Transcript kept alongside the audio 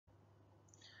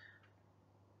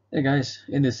Hey guys,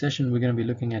 in this session we're going to be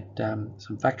looking at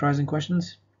some factorizing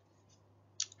questions.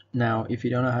 Now if you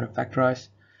don't know how to factorize,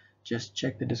 just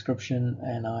check the description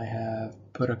and I have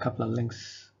put a couple of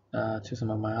links to some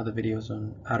of my other videos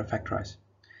on how to factorize.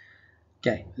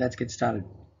 Okay, let's get started.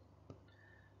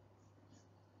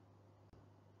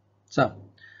 So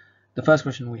the first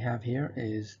question we have here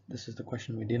is, this is the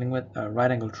question we're dealing with. A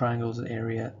right angle triangle's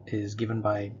area is given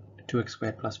by 2x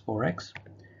squared plus 4x.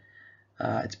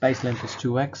 Its base length is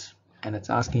 2x and it's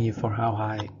asking you for how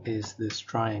high is this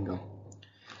triangle.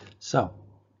 So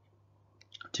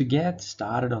to get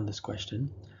started on this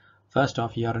question, first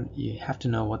off you have to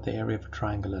know what the area of a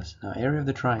triangle is. Now area of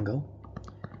the triangle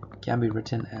can be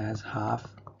written as half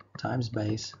times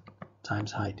base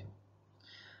times height.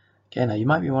 Okay, now you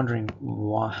might be wondering,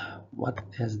 what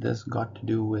has this got to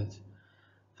do with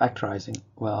factorizing?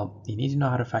 Well, you need to know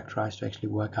how to factorize to actually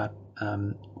work out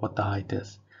what the height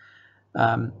is.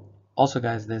 Also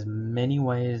guys, there's many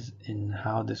ways in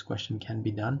how this question can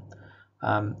be done.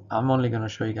 I'm only going to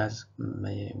show you guys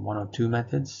maybe one or two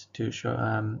methods to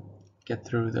show get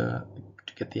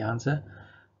the answer,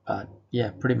 but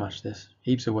yeah, pretty much there's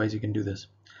heaps of ways you can do this.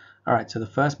 Alright, so the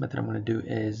first method I'm going to do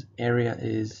is area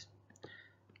is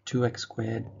 2x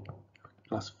squared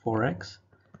plus 4x,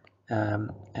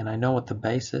 and I know what the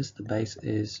base is. The base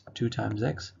is 2 times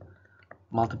x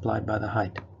multiplied by the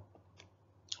height.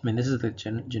 I mean, this is the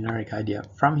generic idea.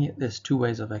 From here, there's two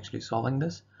ways of actually solving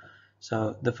this.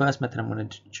 So the first method I'm going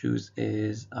to choose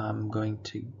is I'm going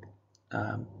to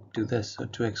do this, so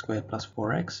 2x squared plus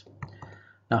 4x.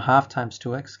 Now half times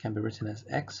 2x can be written as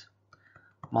x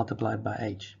multiplied by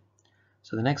h.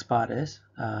 So the next part is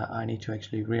I need to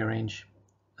actually rearrange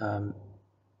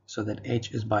so that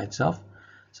h is by itself.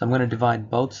 So I'm going to divide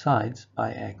both sides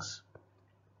by x.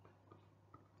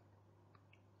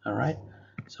 Alright,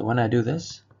 so when I do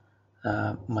this,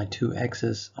 my two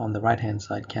x's on the right hand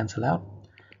side cancel out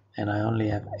and I only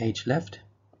have h left,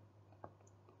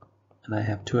 and I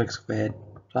have 2x squared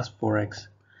plus 4x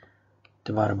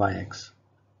divided by x.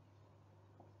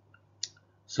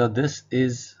 So this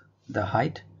is the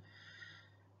height,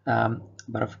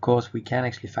 but of course we can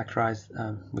actually factorize,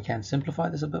 we can simplify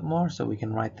this a bit more, so we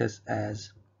can write this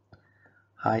as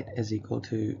height is equal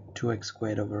to 2x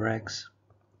squared over x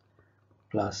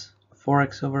plus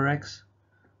 4x over x,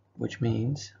 which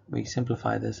means we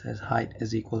simplify this as height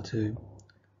is equal to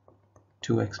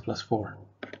 2x plus 4.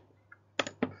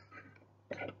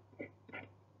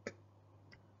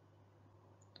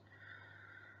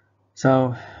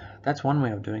 So that's one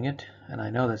way of doing it, and I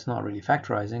know that's not really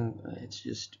factorizing, it's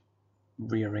just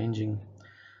rearranging,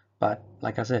 but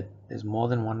like I said, there's more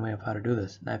than one way of how to do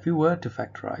this. Now if you were to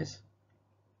factorize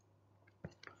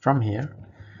from here,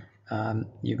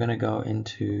 you're going to go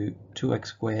into 2x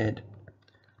squared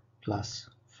plus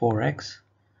 4x,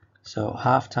 so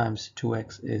half times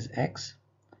 2x is x,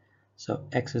 so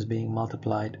x is being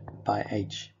multiplied by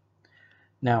h.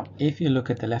 Now if you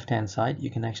look at the left hand side, you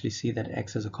can actually see that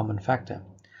x is a common factor,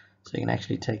 so you can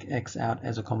actually take x out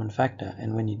as a common factor,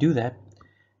 and when you do that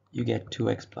you get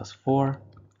 2x plus 4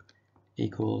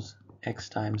 equals x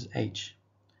times h,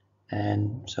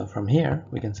 and so from here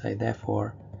we can say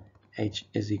therefore h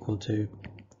is equal to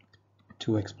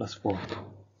 2x plus 4.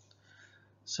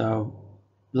 So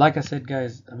like I said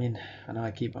guys, I mean, I know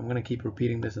I'm going to keep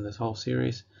repeating this in this whole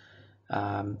series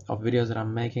of videos that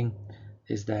I'm making,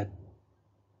 is that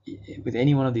with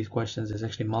any one of these questions there's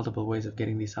actually multiple ways of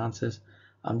getting these answers.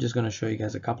 I'm just going to show you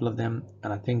guys a couple of them,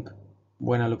 and I think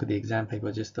when I look at the exam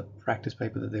paper, just the practice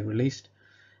paper that they released,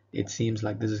 it seems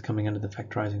like this is coming under the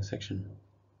factorizing section.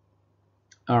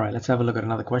 Alright, let's have a look at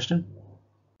another question.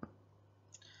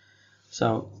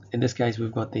 So in this case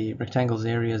we've got the rectangle's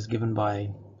area is given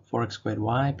by 4x squared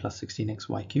y plus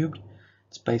 16xy cubed.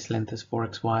 Its base length is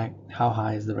 4xy. How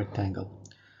high is the rectangle?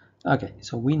 Okay,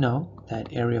 so we know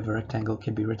that area of a rectangle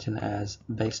can be written as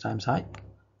base times height.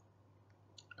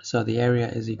 So the area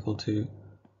is equal to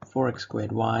 4x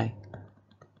squared y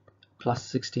plus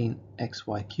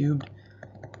 16xy cubed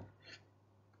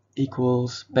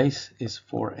equals base is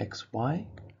 4xy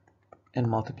and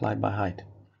multiplied by height.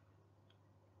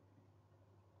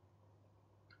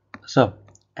 So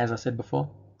as I said before,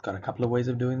 got a couple of ways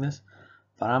of doing this,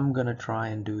 but I'm going to try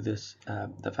and do this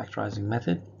the factorizing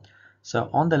method. So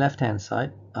on the left hand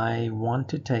side I want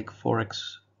to take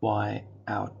 4xy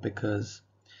out because,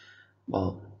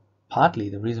 well, partly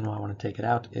the reason why I want to take it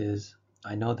out is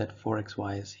I know that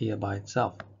 4xy is here by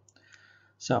itself.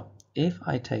 So if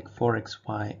I take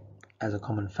 4xy as a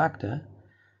common factor,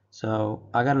 so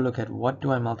I got to look at what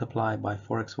do I multiply by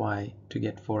 4xy to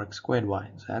get 4x squared y.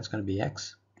 So that's going to be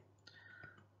x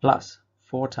plus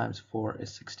 4 times 4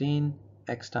 is 16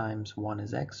 x times 1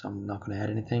 is x, so I'm not going to add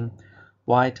anything.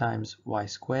 Y times y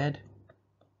squared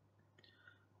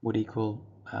would equal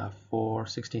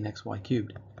 416xy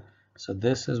cubed. So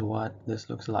this is what this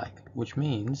looks like, which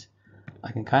means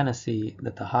I can kind of see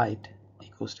that the height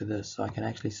equals to this. So I can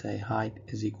actually say height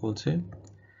is equal to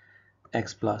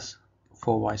x plus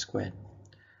 4y squared.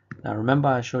 Now remember,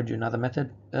 I showed you another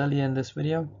method earlier in this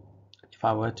video. If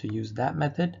I were to use that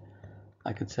method,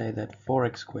 I could say that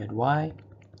 4x squared y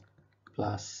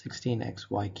plus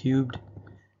 16xy cubed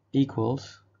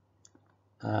equals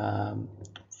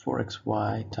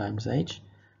 4xy times h.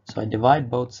 So I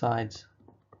divide both sides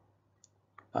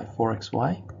by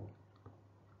 4xy.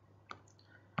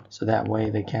 So that way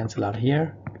they cancel out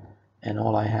here, and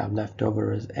all I have left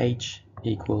over is h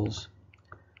equals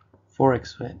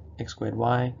 4x squared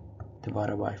y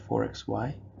divided by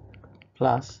 4xy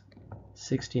plus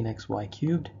 16xy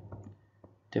cubed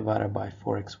divided by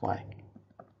 4xy.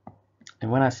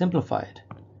 And when I simplify it,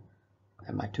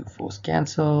 and my two 4's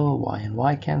cancel, y and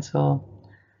y cancel,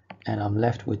 and I'm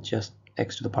left with just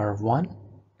x to the power of 1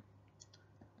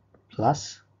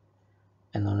 plus,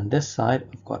 and then on this side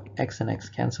I've got x and x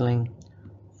cancelling.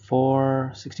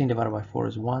 16 divided by 4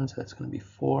 is 1, so that's going to be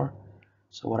 4.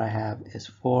 So what I have is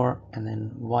 4, and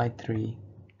then y3,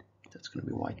 that's going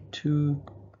to be y2.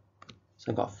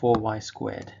 So I got 4y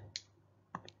squared.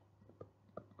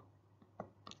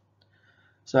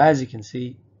 So as you can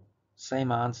see,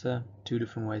 same answer, two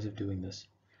different ways of doing this.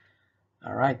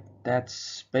 Alright,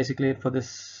 that's basically it for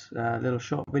this little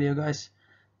short video, guys.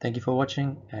 Thank you for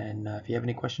watching, and if you have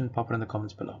any questions, pop it in the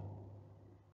comments below.